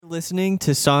Listening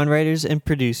to Songwriters and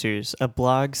Producers, a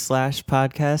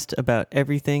blog/podcast about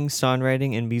everything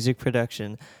songwriting and music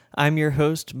production. I'm your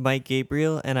host, Mike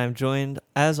Gabriel, and I'm joined,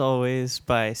 as always,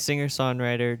 by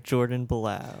singer-songwriter Jordan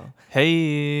Bilal.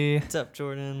 Hey. What's up,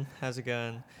 Jordan? How's it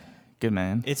going? Good,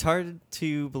 man. It's hard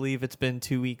to believe it's been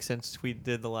 2 weeks since we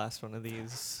did the last one of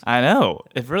these. I know.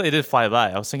 It really did fly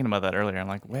by. I was thinking about that earlier. I'm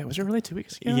like, wait, was it really 2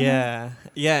 weeks ago? Yeah,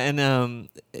 and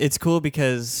it's cool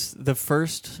because the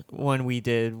first one we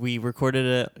did, we recorded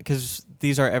it, because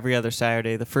these are every other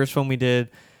Saturday. The first one we did,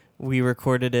 we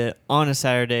recorded it on a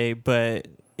Saturday, but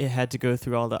it had to go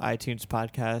through all the iTunes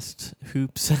podcast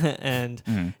hoops, and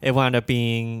it wound up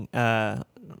being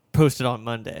posted on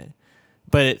Monday.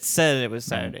 But it said it was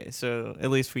Saturday, so at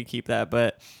least we keep that.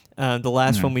 But the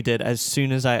last one we did, as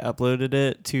soon as I uploaded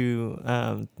it to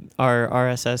our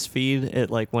RSS feed, it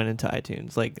like went into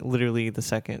iTunes, like literally the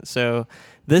second. So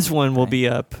this one will be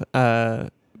up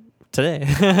today.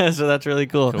 So that's really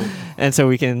cool. And so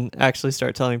we can actually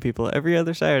start telling people every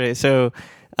other Saturday. So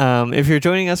if you're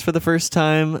joining us for the first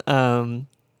time,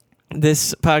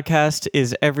 this podcast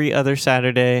is every other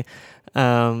Saturday.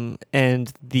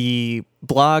 And the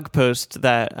blog post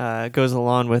that goes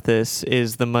along with this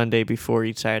is the Monday before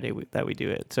each Saturday that we do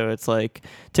it. So it's like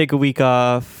take a week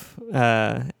off,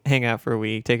 hang out for a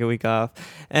week, take a week off.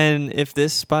 And if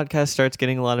this podcast starts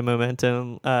getting a lot of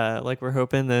momentum, like we're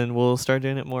hoping, then we'll start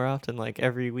doing it more often, like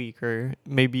every week or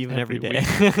maybe even every day.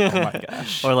 Oh my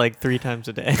gosh. Or like 3 times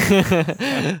a day,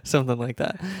 something like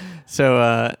that.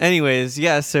 So anyways,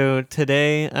 yeah, so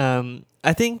today,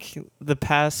 I think the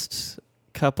past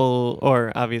couple,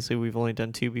 or obviously we've only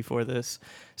done 2 before this,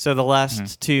 so the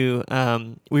last 2,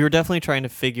 we were definitely trying to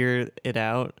figure it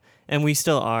out, and we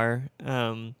still are.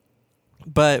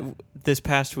 But this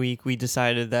past week, we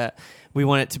decided that we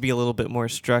want it to be a little bit more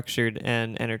structured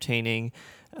and entertaining.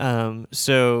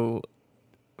 So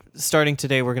starting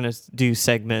today, we're going to do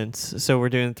segments. So we're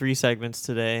doing 3 segments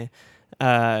today.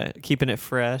 Keeping it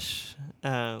fresh.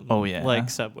 Like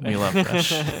Subway. We love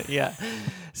fresh. Yeah.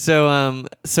 So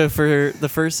for the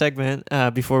first segment,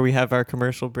 before we have our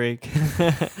commercial break,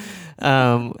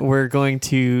 we're going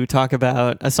to talk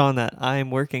about a song that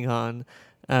I'm working on.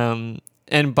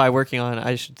 And by working on,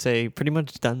 I should say pretty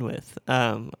much done with.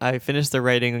 I finished the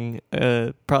writing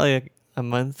probably a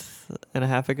month and a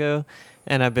half ago,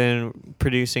 and I've been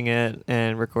producing it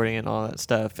and recording it and all that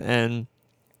stuff. And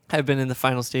I've been in the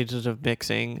final stages of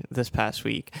mixing this past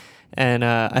week, and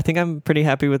I think I'm pretty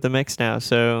happy with the mix now.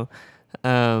 So,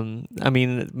 I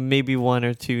mean, maybe 1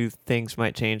 or 2 things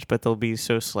might change, but they'll be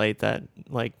so slight that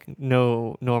like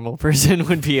no normal person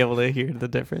would be able to hear the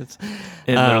difference.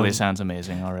 It literally sounds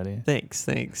amazing already. Thanks.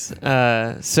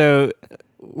 So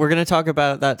we're gonna talk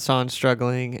about that song,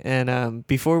 "Struggling," and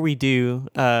before we do,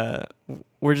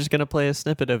 we're just gonna play a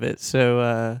snippet of it.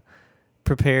 So.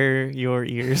 Prepare your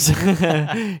ears.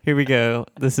 Here we go.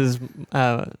 This is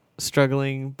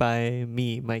 "Struggling" by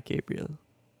me, Mike Gabriel.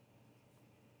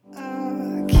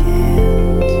 I can't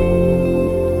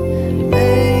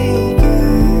make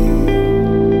it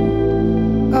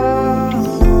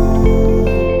alone.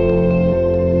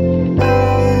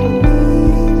 I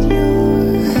need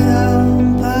your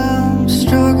help. I'm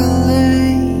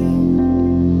struggling.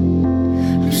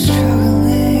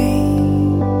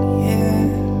 Yeah.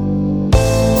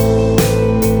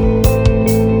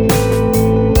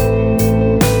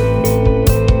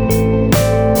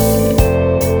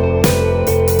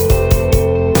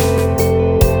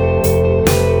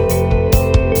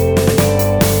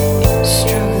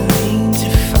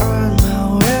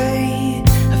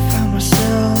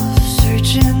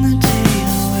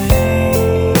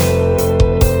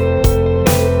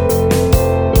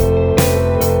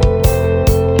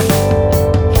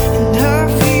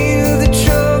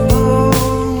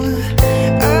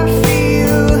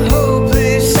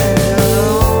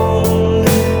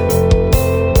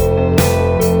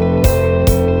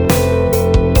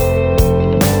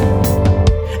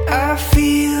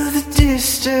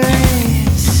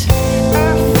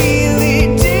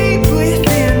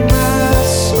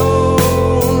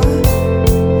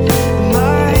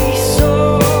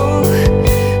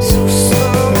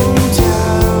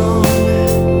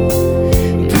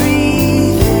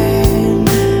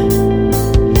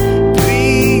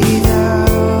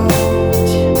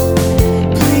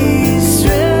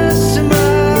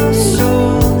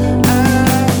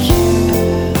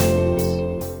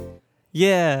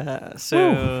 Yeah,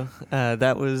 so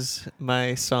that was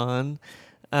my song.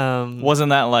 Wasn't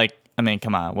that like, I mean,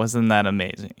 come on, wasn't that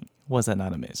amazing? Was that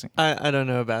not amazing? I don't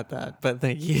know about that, but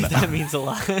thank you. No. That means a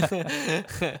lot.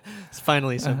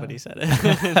 Finally, somebody said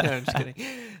it. No, I'm just kidding.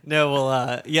 No,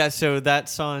 well, yeah. So that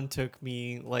song took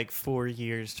me like 4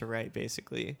 years to write,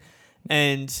 basically,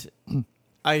 and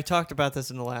I talked about this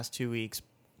in the last 2 weeks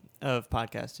of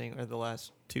podcasting, or the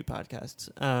last 2 podcasts.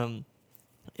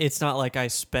 It's not like I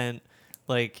spent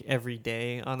like every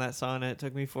day on that song. It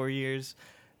took me 4 years.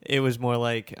 It was more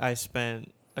like I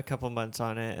spent a couple months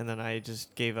on it, and then I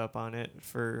just gave up on it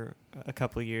for a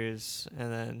couple years,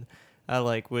 and then I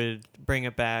like would bring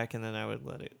it back, and then I would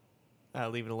let it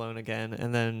leave it alone again,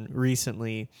 and then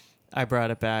recently I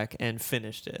brought it back and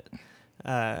finished it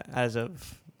as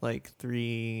of like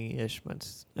 3-ish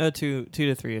months, 2 to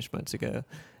 3-ish months ago.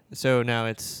 So now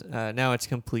it's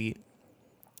complete,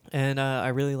 and I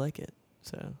really like it.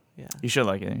 So yeah, You should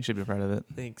like it. You should be proud of it.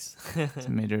 thanks. It's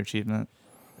a major achievement.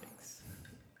 Thanks.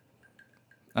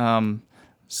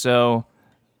 So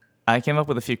I came up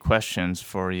with a few questions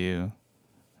for you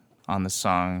on the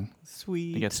song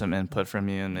Sweet. to get some input from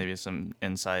you and maybe some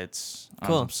insights on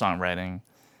Cool. some songwriting.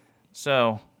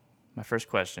 So my first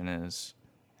question is,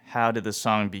 how did the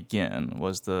song begin?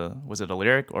 Was it a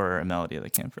lyric or a melody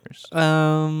that came first?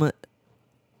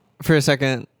 For a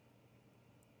second.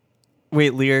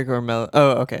 Wait, lyric or melody?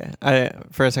 Oh, okay.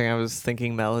 For a second I was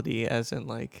thinking melody as in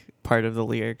like part of the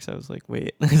lyrics. I was like,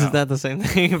 wait, is that the same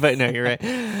thing? But no, you're right.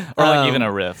 Or like even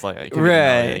a riff, like it could be a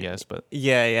melody, I guess. But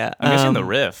Yeah. I'm guessing the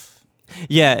riff.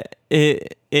 Yeah,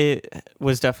 it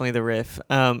was definitely the riff.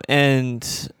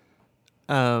 It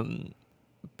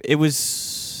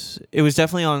was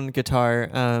definitely on guitar.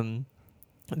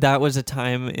 That was a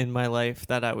time in my life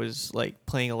that I was like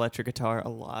playing electric guitar a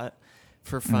lot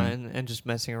for fun and just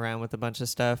messing around with a bunch of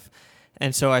stuff.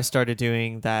 And so I started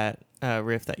doing that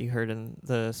riff that you heard in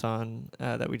the song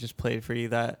that we just played for you,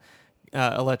 that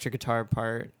electric guitar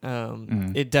part.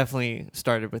 It definitely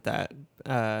started with that,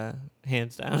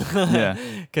 hands down. Yeah.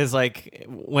 Because like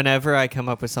whenever I come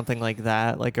up with something like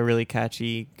that, like a really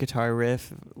catchy guitar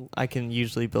riff, I can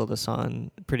usually build a song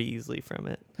pretty easily from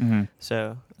it. Mm-hmm.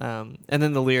 So, and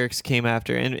then the lyrics came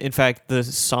after. And in fact, the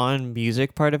song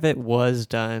music part of it was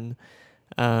done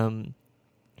the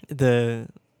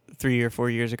 3 or 4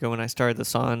 years ago when I started the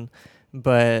song,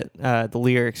 but the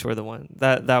lyrics were the one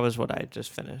that was what I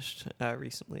just finished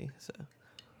recently. So,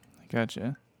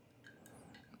 Gotcha.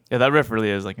 Yeah, that riff really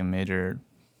is like a major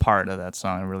part of that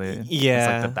song. Really, it's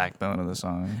like the backbone of the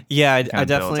song. Yeah, I Kinda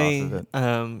builds off definitely,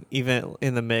 of even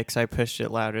in the mix, I pushed it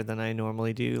louder than I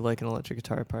normally do, like an electric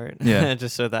guitar part. Yeah.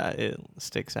 just so that it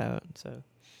sticks out. So,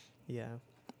 yeah.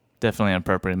 Definitely an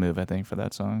appropriate move, I think, for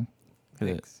that song. 'Cause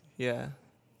Thanks. Yeah.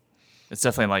 it's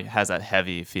definitely like has that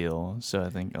heavy feel. So I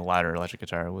think a louder electric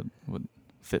guitar would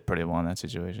fit pretty well in that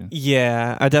situation.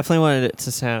 Yeah, I definitely wanted it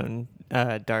to sound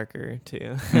darker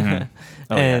too. Mhm.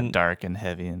 Oh, And- yeah, dark and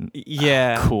heavy and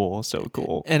Yeah. cool, so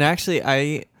cool. And actually,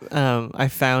 I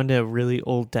found a really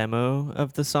old demo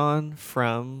of the song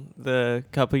from the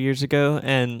couple years ago,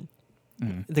 and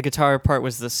Mhm. the guitar part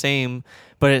was the same,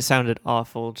 but it sounded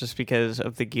awful just because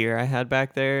of the gear I had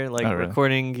back there, like Oh, really?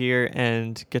 recording gear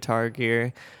and guitar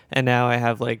gear. And now I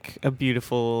have like a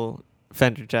beautiful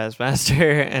Fender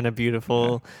Jazzmaster and a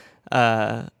beautiful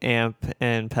amp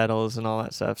and pedals and all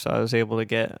that stuff. So I was able to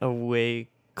get a way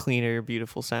cleaner,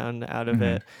 beautiful sound out of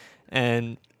Mhm. it.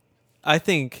 And I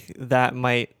think that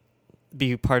might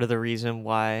be part of the reason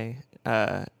why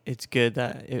it's good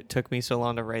that it took me so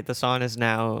long to write the song, is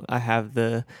now I have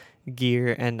the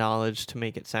gear and knowledge to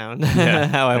make it sound Yeah,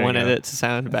 how I there you wanted go. it to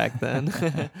sound back then.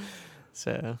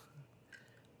 So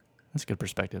That's a good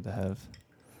perspective to have.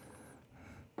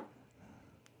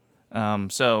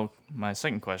 So my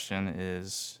second question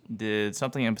is, did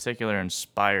something in particular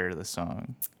inspire the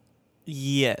song?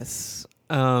 yes.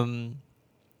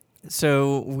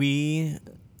 So we,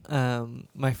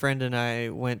 my friend and I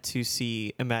went to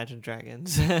see Imagine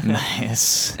Dragons.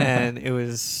 Nice. And it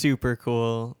was super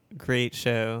cool. Great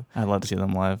show. I'd love to see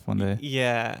them live one day.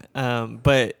 Yeah.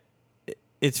 But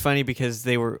it's funny because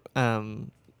they were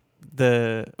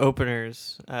the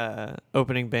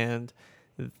opening band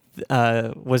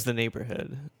was The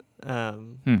Neighborhood.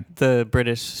 The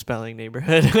British spelling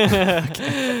Neighborhood.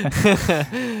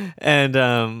 And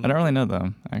I don't really know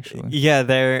them, actually. yeah,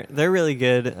 they're really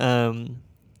good.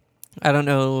 I don't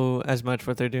know as much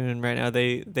what they're doing right now.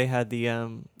 They had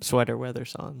the Sweater Weather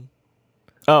song.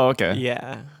 Oh, okay.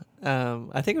 Yeah.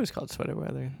 I think it was called Sweater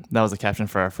Weather. That was the caption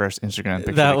for our first Instagram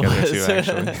picture That together was.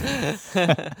 too,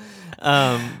 actually.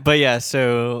 But yeah,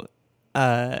 so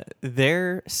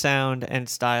their sound and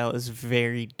style is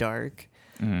very dark.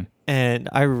 Mhm. And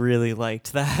I really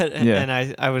liked that. Yeah.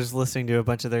 And I was listening to a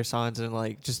bunch of their songs and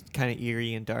like just kind of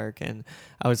eerie and dark. And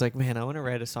I was like, man, I want to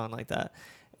write a song like that.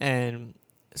 And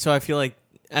so I feel like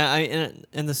and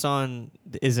the song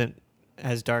isn't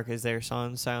as dark as their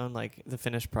songs sound. Like the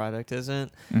finished product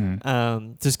isn't.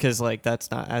 Mhm. Just because like that's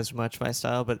not as much my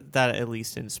style, but that at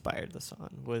least inspired the song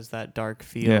was that dark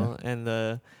feel Yeah. and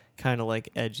the kind of like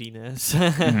edginess.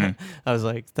 Mhm. I was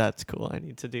like, that's cool. I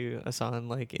need to do a song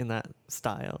like in that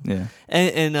style. Yeah.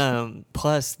 And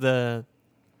plus the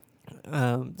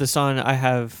song I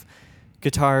have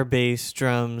guitar, bass,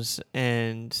 drums,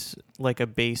 and like a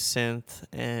bass synth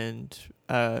and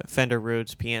Fender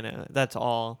Rhodes piano. That's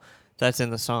all that's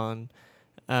in the song.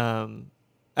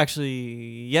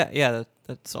 Actually, yeah,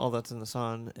 that's all that's in the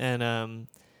song.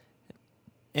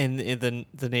 And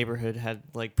the neighborhood had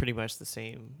like pretty much the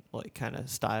same like kind of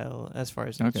style as far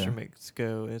as Okay. instruments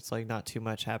go. It's like not too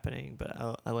much happening, but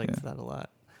I liked Yeah. that a lot,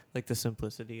 like the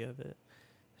simplicity of it.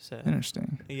 So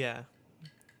Interesting. yeah.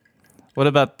 What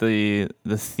about the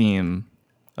theme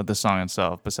of the song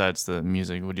itself? Besides the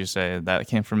music, would you say that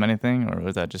came from anything, or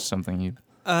was that just something you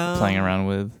playing around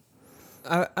with?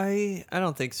 I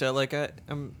don't think so. Like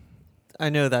I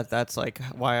know that that's like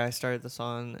why I started the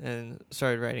song and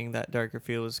started writing that darker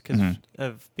feel was because Mhm.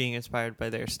 of being inspired by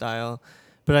their style.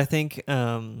 But I think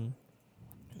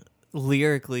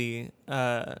lyrically,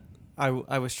 I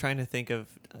was trying to think of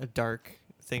a dark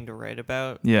thing to write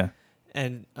about, Yeah.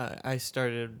 and I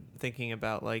started thinking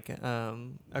about like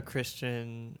a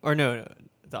Christian or no,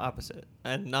 the opposite,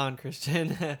 a non-Christian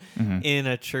Mhm. in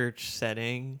a church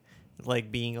setting,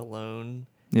 like being alone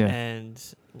Yeah. and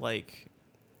like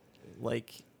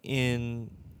in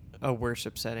a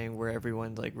worship setting where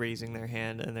everyone's like raising their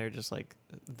hand and they're just like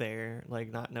there,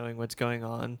 like not knowing what's going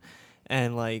on,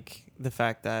 and like the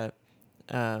fact that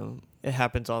it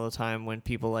happens all the time when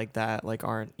people like that like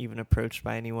aren't even approached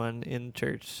by anyone in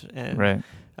church, and Right.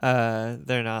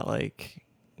 they're not like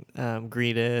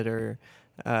greeted or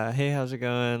hey, how's it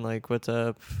going, like what's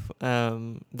up.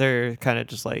 They're kind of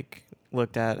just like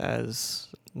looked at as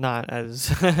not as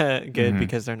good Mhm.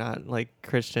 because they're not like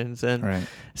Christians. And Right.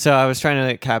 so I was trying to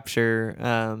like, capture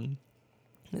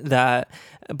that,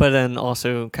 but then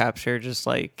also capture just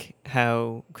like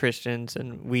how Christians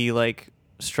and we like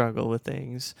struggle with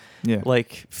things, Yeah.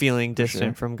 like feeling For distant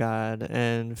sure. from God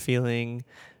and feeling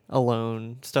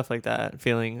alone, stuff like that,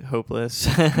 feeling hopeless.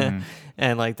 Mhm.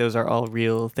 And like those are all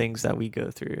real things that we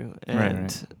go through. Right, And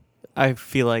right. I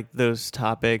feel like those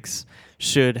topics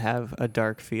should have a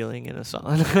dark feeling in a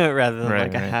song rather than Right,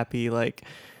 like a right. happy like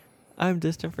I'm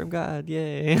distant from God,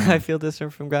 yay. Mhm. I feel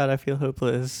distant from God, I feel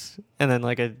hopeless, and then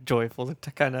like a joyful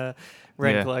kind of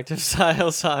Rent Yeah. Collective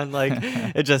style song, like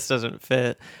it just doesn't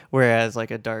fit. Whereas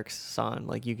like a dark song,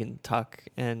 like you can talk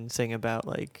and sing about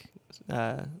like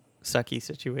sucky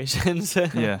situations.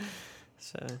 Yeah.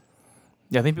 So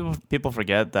Yeah, I think people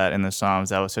forget that in the Psalms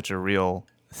that was such a real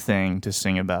thing to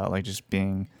sing about, like just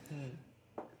being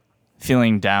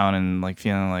feeling down and like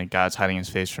feeling like God's hiding His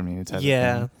face from you type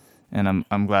yeah. of thing. And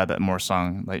I'm glad that more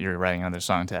song that you're writing another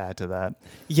song to add to that.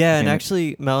 Yeah, and think-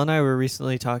 actually, Mel and I were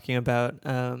recently talking about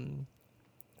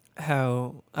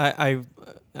how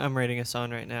I'm writing a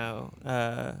song right now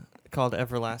called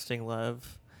 "Everlasting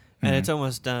Love," and it's Mhm.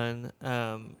 almost done.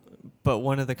 But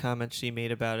one of the comments she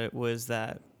made about it was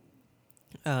that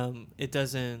it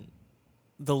doesn't,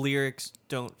 the lyrics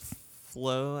don't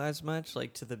flow as much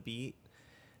like to the beat,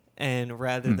 and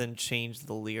rather Hmm. than change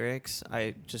the lyrics,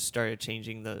 I just started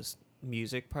changing those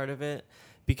music part of it,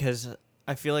 because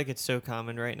I feel like it's so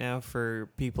common right now for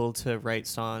people to write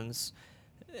songs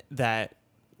that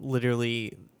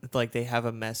literally like they have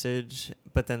a message,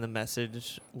 but then the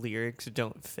message lyrics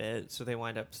don't fit, so they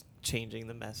wind up changing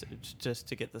the message just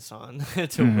to get the song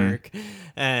to Mhm. work.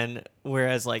 And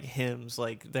whereas like hymns,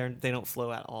 like they don't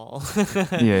flow at all.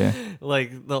 Yeah.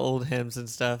 Like the old hymns and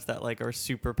stuff that like are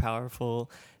super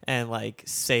powerful and like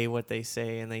say what they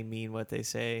say and they mean what they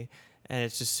say, and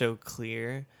it's just so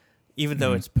clear. Even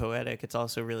though Mhm. it's poetic, it's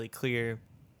also really clear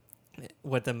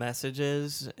what the message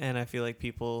is. And I feel like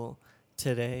people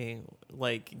today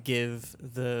like give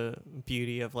the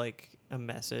beauty of like a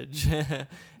message Yeah.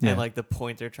 and like the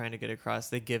point they're trying to get across,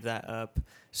 they give that up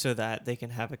so that they can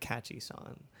have a catchy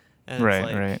song. And Right, it's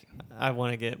like right. I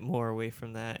want to get more away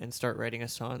from that and start writing a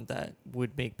song that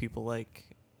would make people like,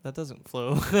 that doesn't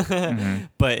flow Mhm.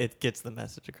 but it gets the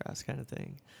message across, kind of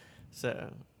thing.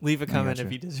 So leave a I comment gotcha.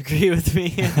 if you disagree with me.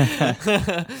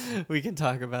 We can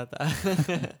talk about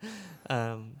that.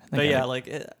 But yeah, like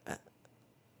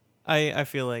I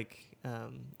feel like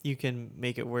you can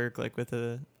make it work like with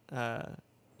a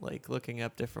like looking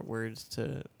up different words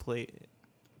to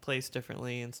placed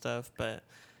differently and stuff, but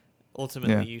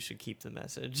ultimately Yeah. you should keep the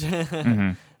message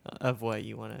Mhm. of what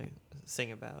you want to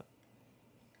sing about.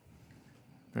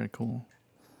 Very cool.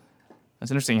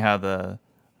 It's interesting how the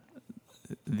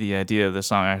idea of the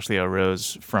song actually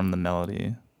arose from the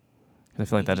melody. 'Cause I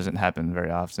feel like that doesn't happen very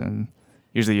often.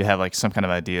 Usually you have like some kind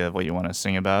of idea of what you want to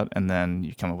sing about, and then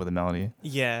you come up with a melody.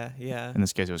 Yeah, yeah. In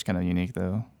this case, it was kind of unique,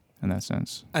 though, in that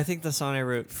sense. I think the song I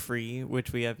wrote, Free,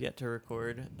 which we have yet to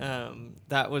record,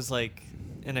 that was like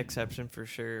an exception for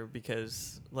sure,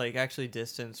 because like actually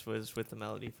Distance was with the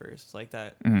melody first, like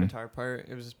that Mhm. guitar part.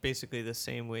 It was basically the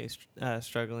same way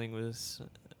Struggling was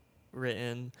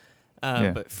written.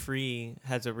 Yeah. But Free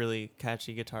has a really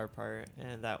catchy guitar part,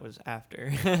 and that was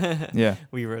after Yeah.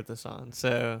 we wrote the song.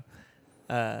 So,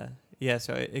 yeah,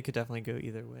 so it could definitely go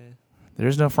either way.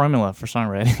 There's no formula for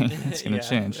songwriting. It's going to Yeah,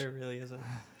 change. there really isn't.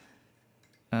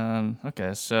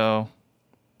 Okay, so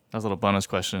that was a little bonus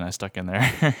question I stuck in there.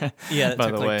 Yeah, it By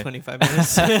took the like way. 25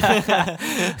 minutes.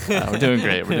 We're doing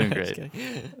great. We're doing Just great.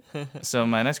 kidding. So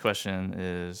my next question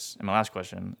is, and my last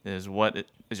question is, what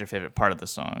is your favorite part of the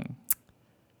song?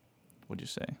 Would you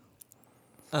say?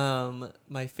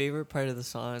 My favorite part of the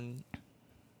song.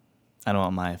 I don't know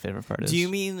what my favorite part is. Do you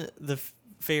mean the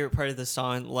favorite part of the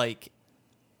song, like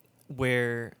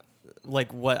where,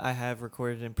 like what I have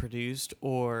recorded and produced,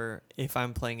 or if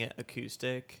I'm playing it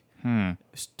acoustic,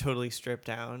 totally stripped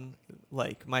down?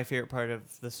 Like my favorite part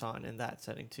of the song in that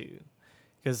setting too,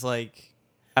 because like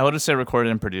I would have said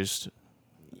recorded and produced,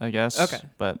 I guess. Okay.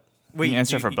 But Wait, you can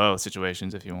answer you- for both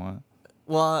situations if you want.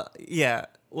 Well, yeah.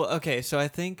 Well, okay. So I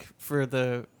think for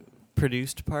the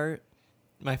produced part,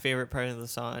 my favorite part of the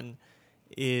song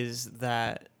is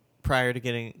that prior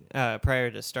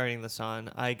to starting the song,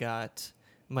 I got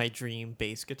my dream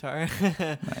bass guitar.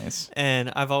 Nice.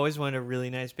 And I've always wanted a really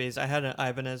nice bass. I had an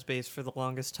Ibanez bass for the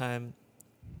longest time,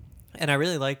 and I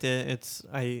really liked it.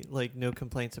 I like no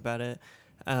complaints about it.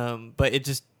 But it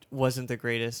just wasn't the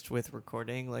greatest with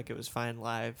recording. Like it was fine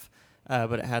live,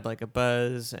 but it had like a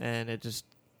buzz, and it just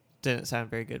didn't sound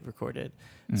very good recorded.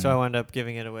 So I wound up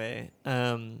giving it away.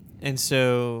 And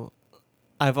so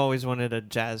I've always wanted a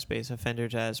jazz bass, a Fender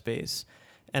jazz bass.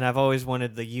 And I've always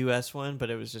wanted the US one, but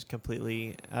it was just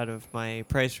completely out of my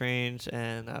price range.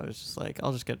 And I was just like,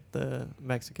 I'll just get the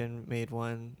Mexican made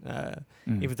one,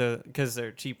 even though, because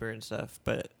they're cheaper and stuff,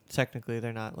 but technically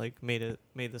they're not like made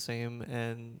the same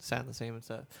and sound the same and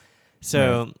stuff.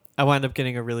 So Right. I wound up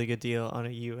getting a really good deal on a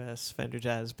US Fender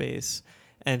jazz bass.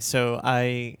 And so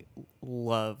I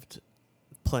loved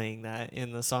playing that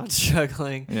in the song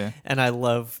Struggling. Yeah. And I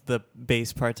love the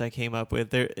bass parts I came up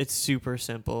with. It's super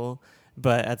simple,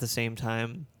 but at the same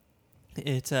time,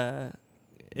 it's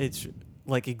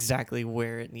like exactly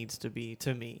where it needs to be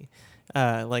to me.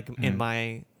 In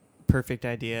my perfect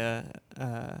idea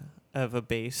of a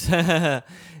bass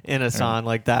in a song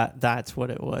like that's what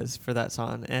it was for that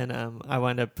song. And I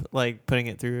wound up like putting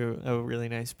it through a really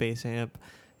nice bass amp.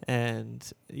 And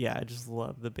yeah, I just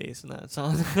love the bass in that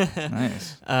song.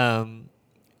 Nice.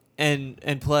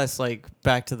 And plus, like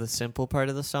back to the simple part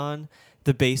of the song,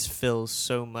 the bass fills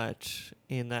so much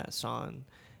in that song,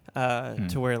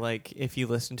 to where like if you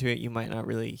listen to it, you might not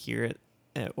really hear it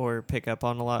or pick up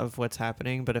on a lot of what's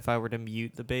happening. But if I were to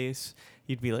mute the bass,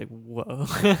 you'd be like, whoa,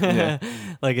 Yeah.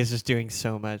 like it's just doing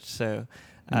so much. So,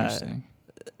 Interesting.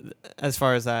 as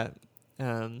far as that.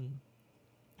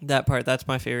 That part, that's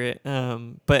my favorite.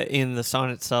 But in the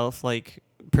song itself, like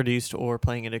produced or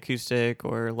playing it acoustic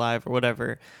or live or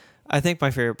whatever, I think my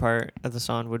favorite part of the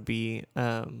song would be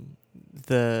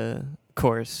the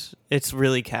chorus. It's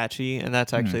really catchy, and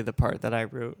that's actually the part that I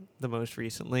wrote the most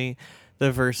recently.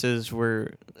 The verses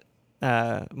were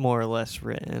more or less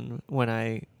written when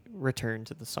I returned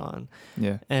to the song.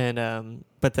 Yeah. And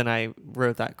but then I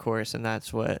wrote that chorus, and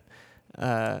that's what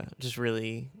just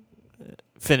really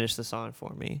finished the song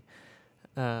for me.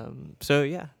 So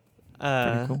yeah,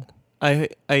 Pretty cool.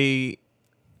 I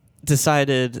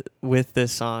decided with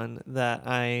this song that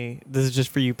this is just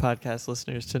for you podcast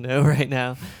listeners to know right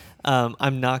now.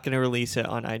 I'm not going to release it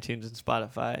on iTunes and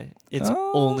Spotify. It's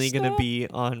only going to be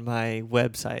on my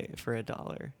website for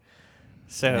 $1.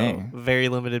 So Dang. very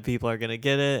limited people are going to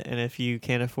get it, and if you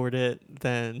can't afford it,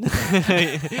 then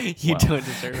you Wow. don't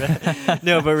deserve it.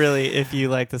 No, but really, if you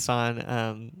like the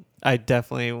song, I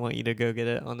definitely want you to go get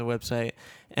it on the website.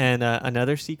 And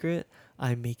another secret,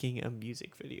 I'm making a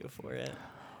music video for it.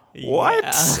 What?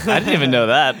 Yeah. I didn't even know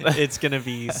that. It's going to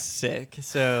be sick.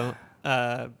 So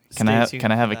Can stay I tuned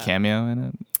have for a that. cameo in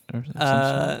it? Or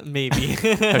some sort? Maybe.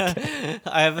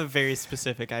 I have a very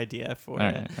specific idea for All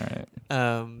it. right.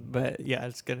 All right. But yeah,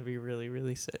 it's gonna be really,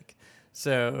 really sick.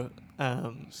 So,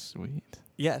 Sweet.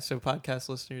 Yeah, so podcast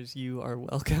listeners, you are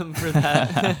welcome for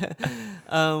that.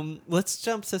 Let's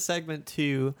jump to segment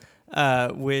 2,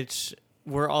 which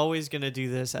we're always going to do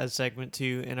this as segment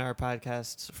 2 in our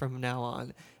podcasts from now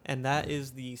on. And that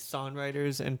is the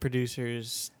songwriters and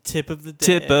producers tip of the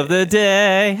day. Tip of the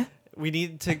day. We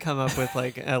need to come up with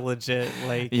like a legit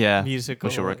musical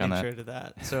we should work on intro to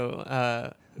that.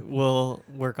 So we'll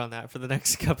work on that for the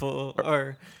next couple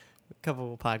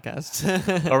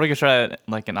podcasts. Or we could try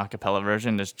like an acapella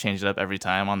version, just change it up every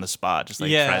time on the spot, just like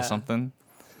try something.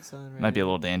 Might be a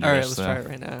little dangerous. All right, let's try it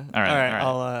right now. All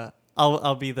right.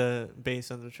 I'll be the bass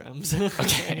and the drums.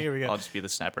 Okay, here we go. I'll just be the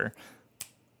snapper.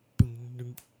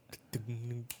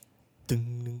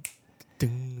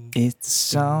 It's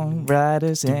the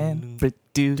songwriters and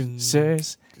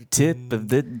producers tip of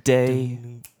the day.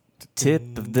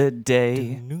 Tip of the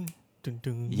day.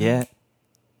 Yeah.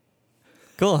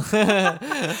 Cool. I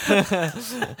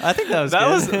think that was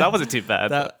good. That wasn't too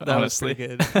bad. That was pretty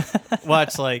good.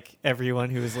 Watch like everyone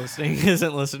who is listening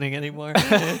isn't listening anymore.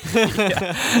 I'm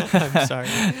sorry.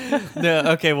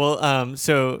 No, okay, well,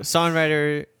 so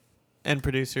songwriter and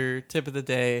producer tip of the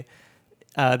day.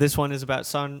 This one is about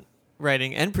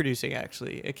songwriting and producing.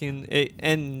 Actually,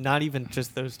 and not even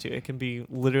just those two. It can be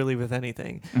literally with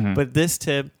anything. Mm-hmm. But this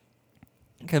tip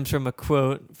comes from a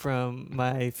quote from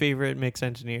my favorite mix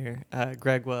engineer,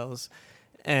 Greg Wells.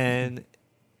 And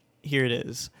here it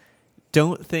is.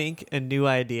 Don't think a new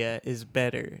idea is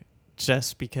better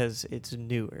just because it's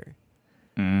newer.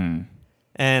 Mm.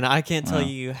 And I can't tell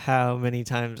you how many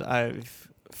times I've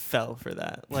fell for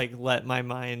that. Like, let my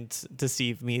mind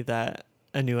deceive me that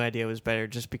a new idea was better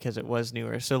just because it was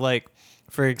newer. So, like,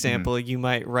 for example, you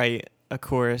might write a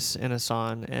chorus in a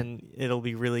song and it'll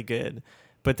be really good.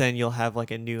 But then you'll have like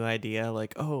a new idea,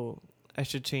 like, oh, I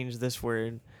should change this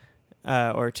word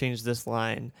or change this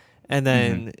line. And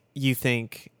then you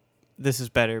think this is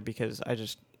better because I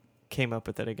just came up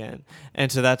with it again.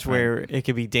 And so that's where it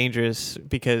could be dangerous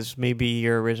because maybe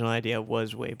your original idea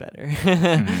was way better.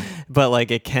 But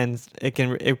like it can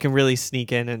really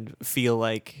sneak in and feel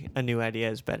like a new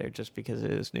idea is better just because it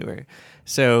is newer.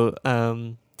 So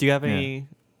do you have any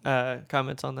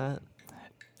comments on that?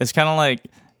 It's kind of like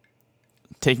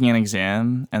taking an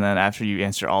exam, and then after you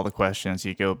answer all the questions,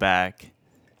 you go back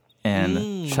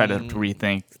and try to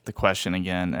rethink the question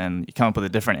again, and you come up with a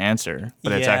different answer,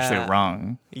 but it's actually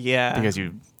wrong. Yeah. Because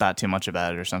you thought too much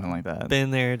about it or something like that. Been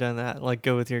there, done that. Like,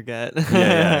 go with your gut.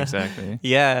 Yeah, exactly.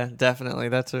 Yeah, definitely.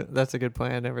 That's a good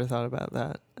point. I never thought about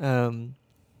that.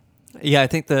 Yeah, I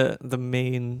think the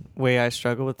main way I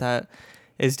struggle with that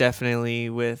is definitely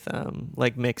with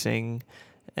like mixing.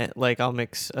 Like I'll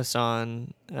mix a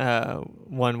song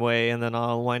one way and then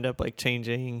I'll wind up like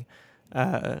changing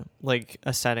like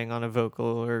a setting on a vocal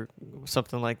or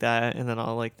something like that, and then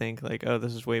I'll like think like, oh,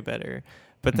 this is way better,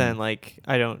 but then like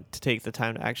I don't take the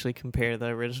time to actually compare the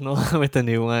original with the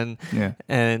new one. Yeah.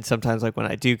 And sometimes like when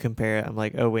I do compare it, I'm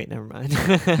like, oh wait, never mind.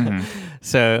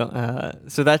 So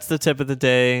that's the tip of the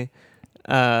day.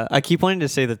 I keep wanting to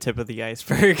say the tip of the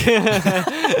iceberg,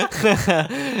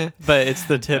 but it's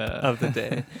the tip of the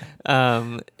day.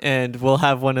 And we'll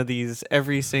have one of these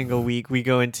every single week. We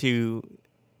go into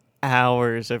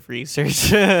hours of research,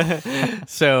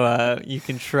 so you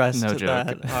can trust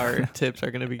that our tips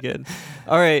are going to be good.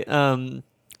 All right.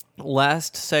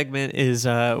 Last segment is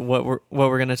what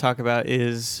we're going to talk about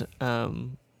is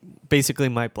basically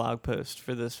my blog post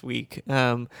for this week.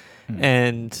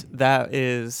 And that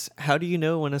is, how do you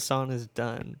know when a song is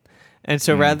done? And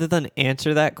so rather than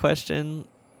answer that question,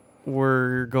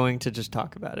 we're going to just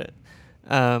talk about it.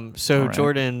 So right.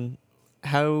 Jordan,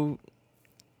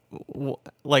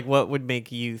 what would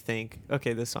make you think,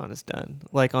 okay, this song is done?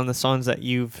 Like on the songs that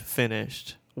you've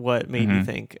finished, what made you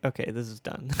think, okay, this is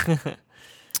done?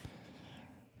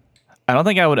 I don't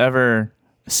think I would ever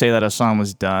say that a song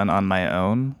was done on my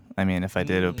own. I mean, if I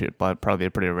did, it would probably be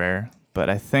pretty rare. But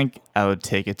I think I would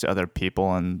take it to other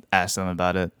people and ask them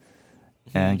about it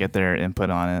and get their input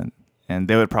on it. And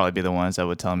they would probably be the ones that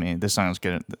would tell me, this song is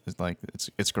good. Like,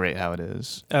 it's great how it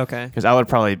is. Okay. Because I would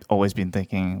probably always be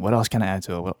thinking, what else can I add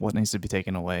to it? What needs to be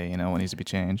taken away? You know, what needs to be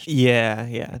changed? Yeah,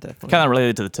 definitely. Kind of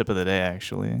related to the tip of the day,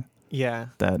 actually. Yeah.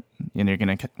 That you're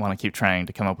going to want to keep trying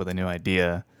to come up with a new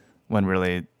idea when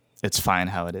really it's fine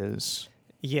how it is.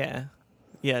 Yeah.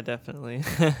 Yeah, definitely.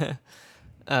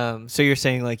 So you're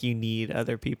saying like you need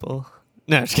other people?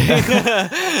 No, I'm just kidding.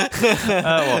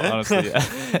 Well, honestly,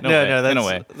 yeah. No, that's, in a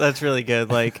way. That's really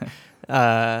good. Like,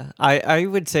 I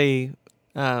would say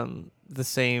the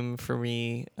same for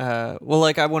me. Well,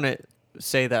 like I want to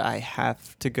say that I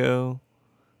have to go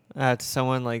to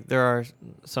someone. Like there are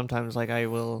sometimes like I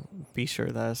will be sure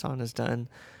that a song is done.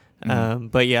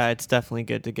 But yeah, it's definitely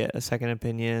good to get a second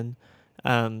opinion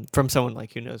from someone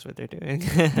like who knows what they're doing.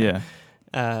 Yeah.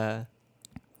 Or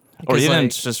 'Cause, even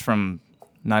like, just from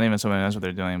not even someone who knows what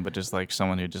they're doing, but just like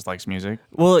someone who just likes music.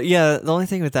 well, yeah, the only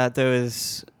thing with that though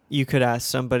is you could ask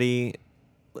somebody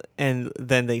and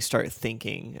then they start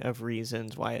thinking of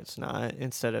reasons why it's not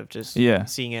instead of just Yeah.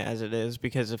 seeing it as it is.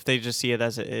 Because if they just see it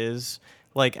as it is,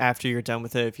 like after you're done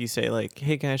with it, if you say like,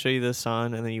 hey, can I show you this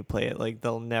song, and then you play it, like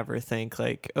they'll never think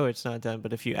like, oh, it's not done.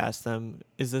 But if you ask them,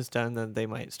 is this done, then they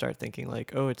might start thinking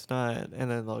like, oh, it's not,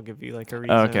 and then they'll give you like a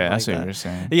reason. Okay, I like see what that. you're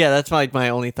saying. Yeah, that's like my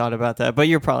only thought about that. But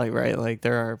you're probably right. Like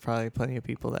there are probably plenty of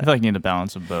people that I feel like you need a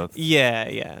balance of both.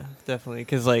 yeah, definitely.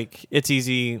 Because like it's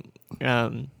easy,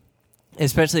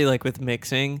 especially like with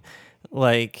mixing.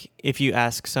 Like if you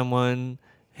ask someone,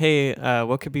 "Hey,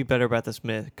 what could be better about this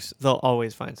mix?" They'll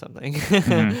always find something.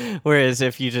 Whereas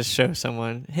if you just show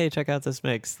someone, "Hey, check out this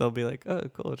mix," they'll be like, "Oh,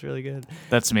 cool, it's really good."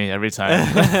 That's me every time.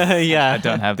 Yeah, I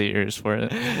don't have the ears for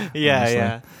it.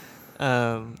 yeah.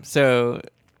 So,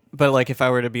 but like if I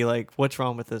were to be like, "What's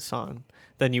wrong with this song?"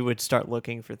 Then you would start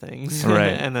looking for things, Right.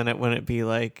 and then it wouldn't be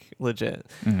like legit.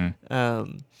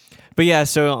 Mm-hmm. But yeah,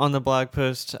 so on the blog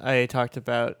post, I talked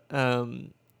about.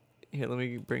 Here, let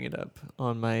me bring it up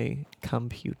on my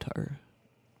computer.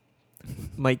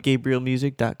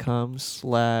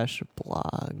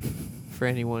 MikeGabrielMusic.com/blog for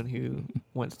anyone who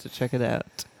wants to check it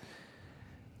out.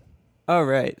 All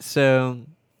right, so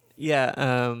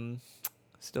yeah,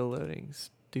 still loading.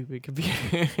 Stupid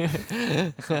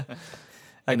computer.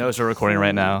 I know we're recording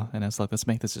right now, and it's like, let's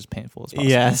make this as painful as possible.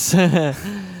 Yes.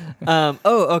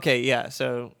 Okay, yeah.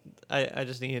 So I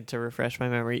just needed to refresh my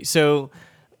memory. So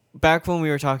back when we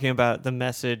were talking about the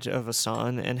message of a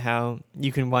song and how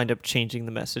you can wind up changing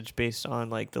the message based on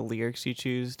like the lyrics you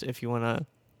choose if you want to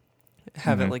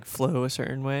have it like flow a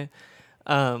certain way.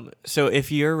 So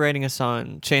if you're writing a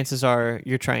song, chances are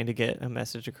you're trying to get a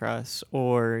message across,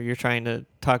 or you're trying to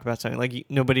talk about something. Like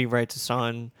nobody writes a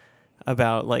song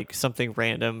about like something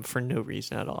random for no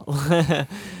reason at all.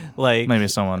 Like maybe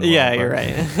someone. Yeah, you're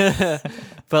right.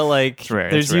 But like,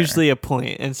 there's usually a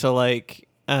point, and so like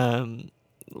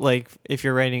if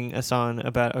you're writing a song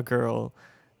about a girl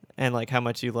and like how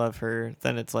much you love her,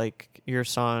 then it's like your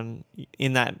song.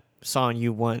 In that song,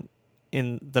 you want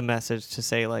in the message to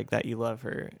say like that you love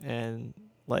her and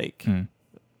like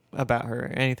about her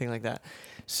or anything like that.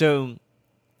 So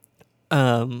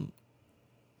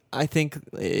I think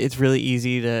it's really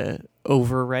easy to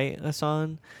overwrite a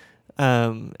song,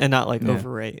 and not like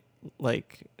overwrite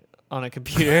like on a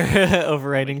computer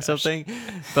overwriting something,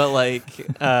 but like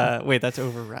wait, that's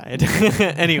override.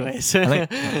 Anyways,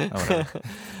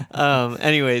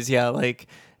 anyways, yeah, like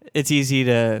it's easy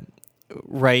to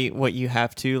write what you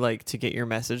have to like to get your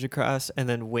message across, and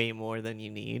then way more than you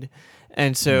need.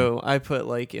 And so I put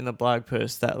like in the blog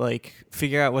post that like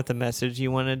figure out what the message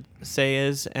you want to say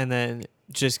is, and then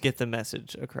just get the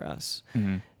message across.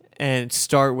 And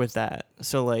start with that.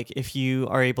 So like if you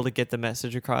are able to get the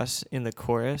message across in the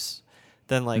chorus,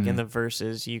 then like in the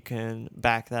verses you can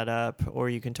back that up, or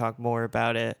you can talk more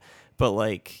about it. But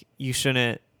like you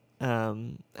shouldn't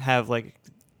have like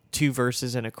two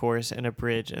verses and a chorus and a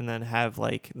bridge and then have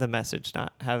like the message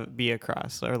not have be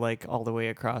across or like all the way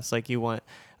across. Like you want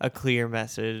a clear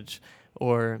message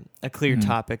or a clear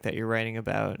topic that you're writing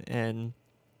about, and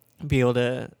be able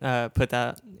to put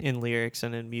that in lyrics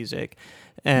and in music.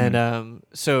 And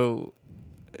so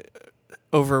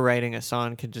overwriting a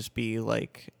song can just be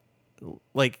like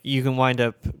you can wind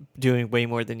up doing way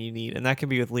more than you need, and that can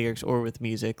be with lyrics or with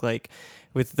music. Like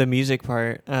with the music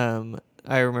part,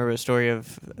 I remember a story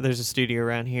of there's a studio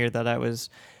around here that I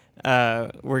was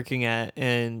working at,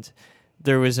 and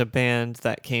there was a band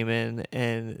that came in,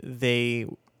 and they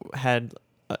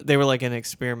were like an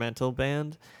experimental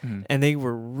band, and they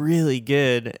were really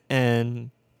good,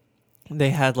 and they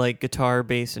had like guitar,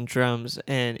 bass, and drums,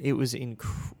 and it was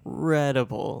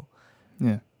incredible.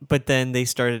 Yeah. But then they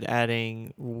started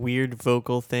adding weird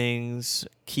vocal things,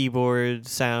 keyboard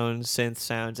sounds, synth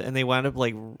sounds, and they wound up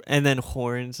like, and then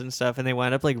horns and stuff, and they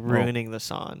wound up like ruining the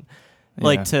song. Yeah.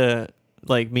 Like to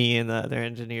like me and the other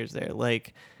engineers there,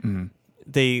 like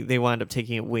they wound up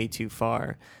taking it way too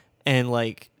far, and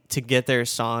like to get their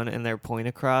song and their point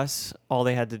across, all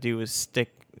they had to do was stick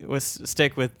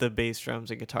with the bass, drums,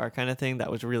 and guitar kind of thing.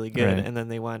 That was really good, and then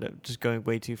they wound up just going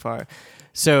way too far.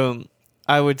 So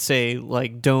I would say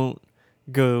like don't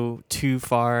go too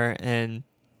far and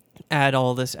add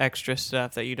all this extra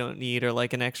stuff that you don't need, or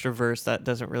like an extra verse that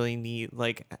doesn't really need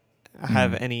like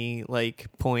have any like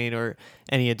point or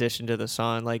any addition to the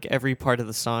song. Like every part of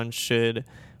the song should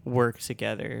work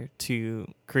together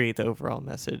to create the overall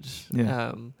message.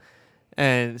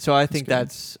 And so I think good.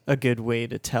 that's a good way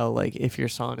to tell like if your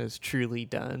song is truly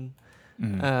done.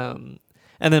 Mhm.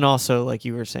 And then also like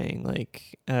you were saying,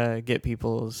 like get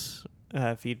people's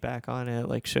feedback on it,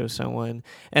 like show someone.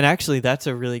 And actually that's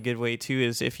a really good way too,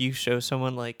 is if you show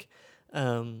someone like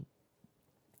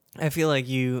I feel like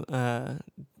you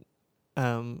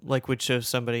like would show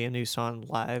somebody a new song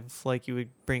live, like you would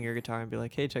bring your guitar and be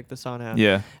like, hey, check this song out.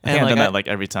 Yeah, I And, think I've like, done I- that like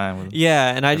every time. With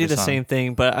Yeah, and I do every the song. same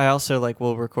thing, but I also like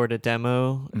will record a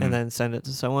demo Mhm. and then send it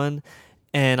to someone.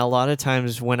 And a lot of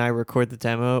times when I record the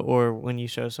demo or when you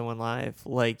show someone live,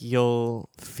 like you'll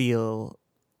feel,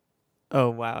 oh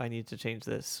wow, I need to change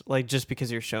this. Like just because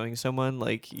you're showing someone,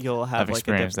 like you'll have I've like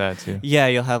experienced that too. yeah,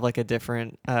 you'll have like a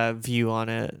different view on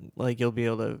it. Like you'll be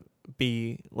able to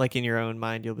be like in your own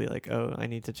mind, you'll be like, oh, I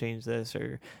need to change this,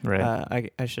 or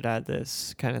Right. I should add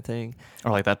this kind of thing.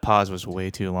 Or like that pause was way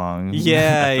too long.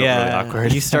 Yeah, I felt yeah. Really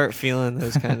awkward. You start feeling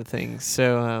those kind of things.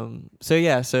 So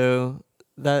so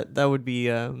that would be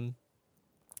the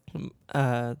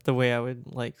way I would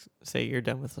like say you're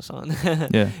done with the song.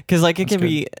 Yeah. Because like it That's can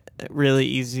be really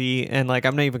easy, and like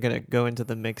I'm not even gonna go into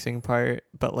the mixing part,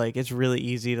 but like it's really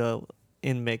easy to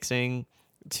in mixing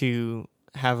to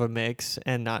have a mix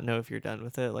and not know if you're done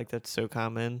with it. Like that's so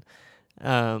common.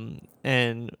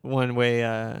 And one way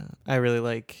I really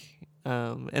like,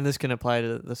 and this can apply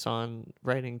to the song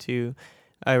writing too.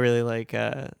 I really like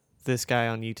this guy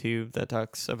on YouTube that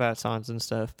talks about songs and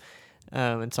stuff,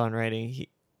 and songwriting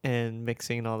and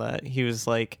mixing and all that. He was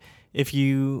like, if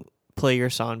you play your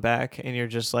song back and you're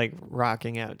just like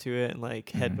rocking out to it and like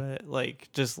headbutt, like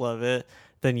just love it,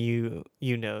 then you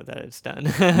know that it's done.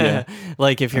 Yeah.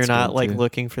 Like if you're That's not good, like too.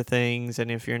 looking for things, and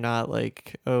if you're not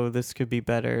like, oh, this could be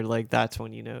better, like that's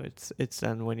when you know it's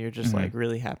done, when you're just Mhm. like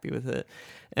really happy with it.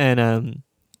 And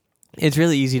it's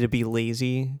really easy to be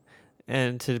lazy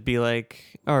and to be like,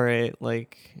 all right,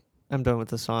 like I'm done with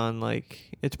the song,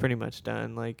 like it's pretty much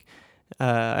done, like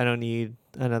I don't need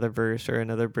another verse or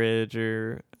another bridge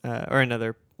or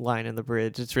another line in the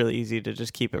bridge. It's really easy to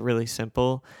just keep it really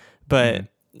simple, but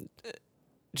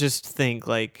just think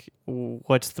like,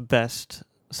 what's the best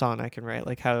song I can write?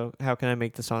 Like how can I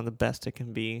make the song the best it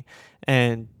can be?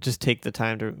 And just take the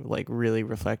time to like really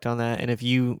reflect on that. And if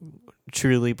you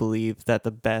truly believe that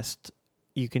the best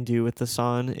you can do with the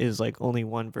song is like only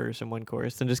one verse and one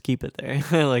chorus, then just keep it there.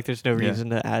 Like there's no Yeah. reason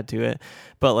to add to it.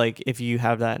 But like if you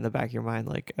have that in the back of your mind,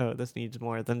 like, oh, this needs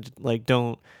more, then like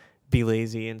don't be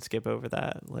lazy and skip over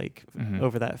that, like Mhm.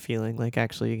 over that feeling, like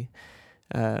actually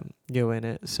go in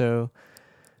it. So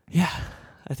yeah,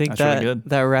 I think That's really good.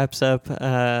 that wraps up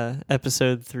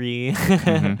episode 3.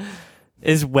 Mhm.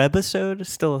 Is webisode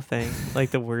still a thing?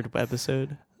 Like the word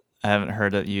webisode? I haven't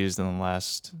heard it used in the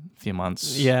last few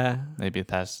months. Yeah. Maybe the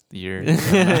past year. I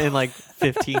don't know. In like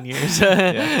 15 years.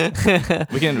 Yeah.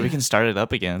 We can start it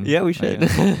up again. Yeah, we should.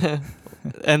 Like,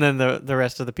 And then the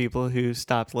rest of the people who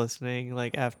stopped listening,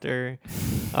 like after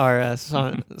our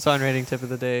songwriting tip of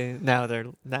the day, now they're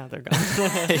gone.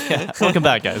 yeah. Welcome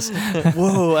back, guys.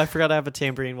 Whoa! I forgot I have a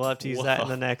tambourine. We'll have to use that in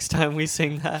Whoa. the next time we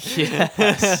sing that.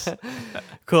 Yes.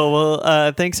 Cool.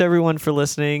 Well, thanks everyone for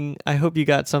listening. I hope you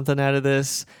got something out of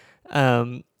this.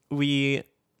 We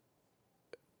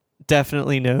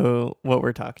definitely know what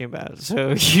we're talking about, so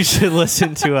you should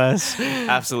listen to us.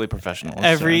 Absolutely professional.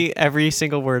 Every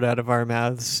single word out of our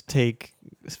mouths take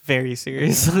very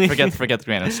seriously. Forget the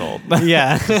grain of salt.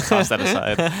 Yeah. Just toss that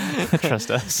aside.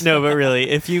 Trust us. No, but really,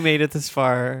 if you made it this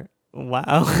far,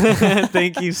 wow.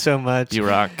 Thank you so much. You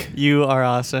rock. You are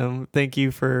awesome. Thank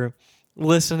you for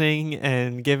listening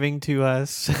and giving to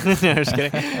us. No, I'm just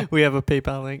kidding. We have a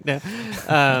PayPal link.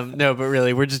 No, but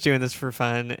really, we're just doing this for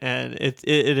fun, and it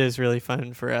is really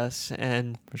fun for us.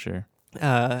 And For sure.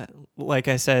 like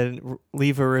I said,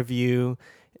 leave a review.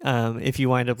 If you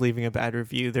wind up leaving a bad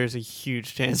review, there's a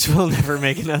huge chance we'll never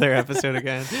make another episode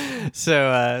again.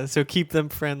 So keep them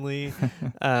friendly.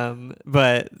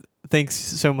 But thanks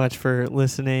so much for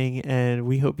listening, and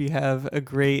we hope you have a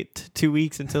great 2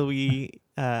 weeks until we.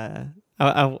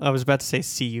 I was about to say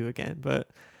see you again, but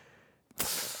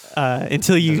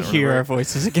until you Doesn't hear really our work.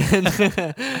 voices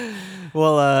again.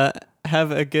 Well, have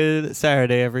a good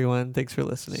Saturday, everyone. Thanks for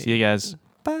listening. See you guys.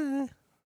 Bye.